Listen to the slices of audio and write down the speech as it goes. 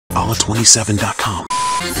alla27.com.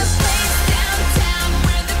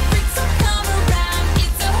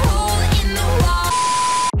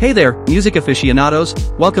 Hey there, music aficionados,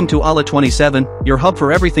 welcome to Alla27, your hub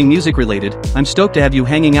for everything music related. I'm stoked to have you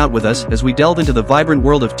hanging out with us as we delve into the vibrant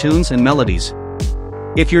world of tunes and melodies.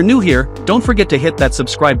 If you're new here, don't forget to hit that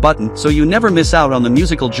subscribe button so you never miss out on the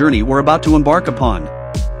musical journey we're about to embark upon.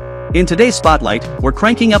 In today's spotlight, we're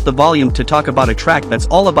cranking up the volume to talk about a track that's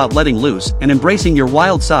all about letting loose and embracing your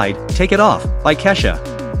wild side, Take It Off, by Kesha.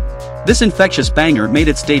 This infectious banger made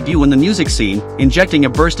its debut in the music scene, injecting a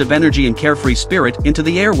burst of energy and carefree spirit into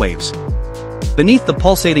the airwaves. Beneath the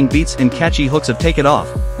pulsating beats and catchy hooks of Take It Off,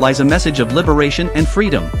 lies a message of liberation and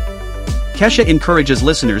freedom. Kesha encourages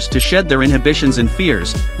listeners to shed their inhibitions and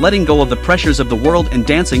fears, letting go of the pressures of the world and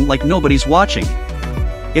dancing like nobody's watching.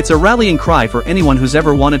 It's a rallying cry for anyone who's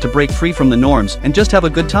ever wanted to break free from the norms and just have a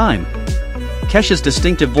good time. Kesha's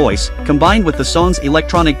distinctive voice, combined with the song's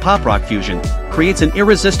electronic pop-rock fusion, creates an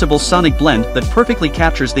irresistible sonic blend that perfectly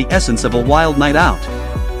captures the essence of a wild night out.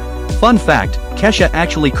 Fun fact, Kesha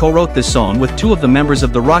actually co-wrote this song with two of the members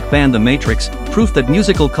of the rock band The Matrix, proof that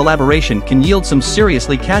musical collaboration can yield some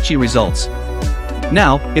seriously catchy results.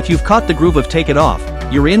 Now, if you've caught the groove of Take It Off,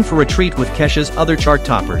 you're in for a treat with Kesha's other chart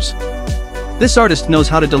toppers. This artist knows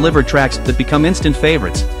how to deliver tracks that become instant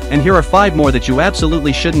favorites, and here are 5 more that you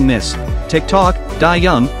absolutely shouldn't miss. TikTok, Die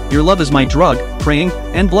Young, Your Love Is My Drug, Praying,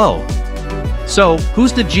 and Blow. So,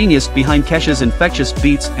 who's the genius behind Kesha's infectious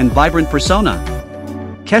beats and vibrant persona?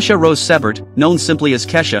 Kesha Rose Sebert, known simply as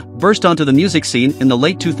Kesha, burst onto the music scene in the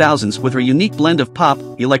late 2000s with her unique blend of pop,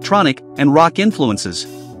 electronic, and rock influences.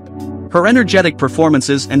 Her energetic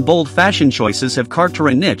performances and bold fashion choices have carved her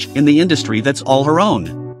a niche in the industry that's all her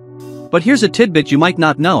own. But here's a tidbit you might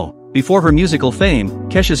not know. Before her musical fame,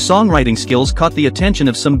 Kesha's songwriting skills caught the attention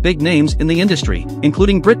of some big names in the industry,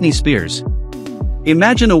 including Britney Spears.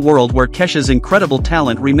 Imagine a world where Kesha's incredible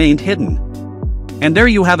talent remained hidden. And there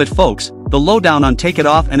you have it, folks, the lowdown on Take It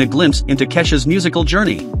Off and a glimpse into Kesha's musical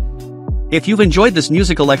journey. If you've enjoyed this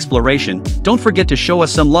musical exploration, don't forget to show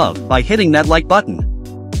us some love by hitting that like button.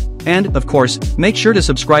 And, of course, make sure to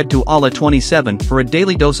subscribe to Alla27 for a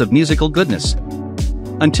daily dose of musical goodness.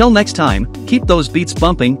 Until next time, keep those beats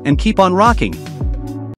bumping and keep on rocking.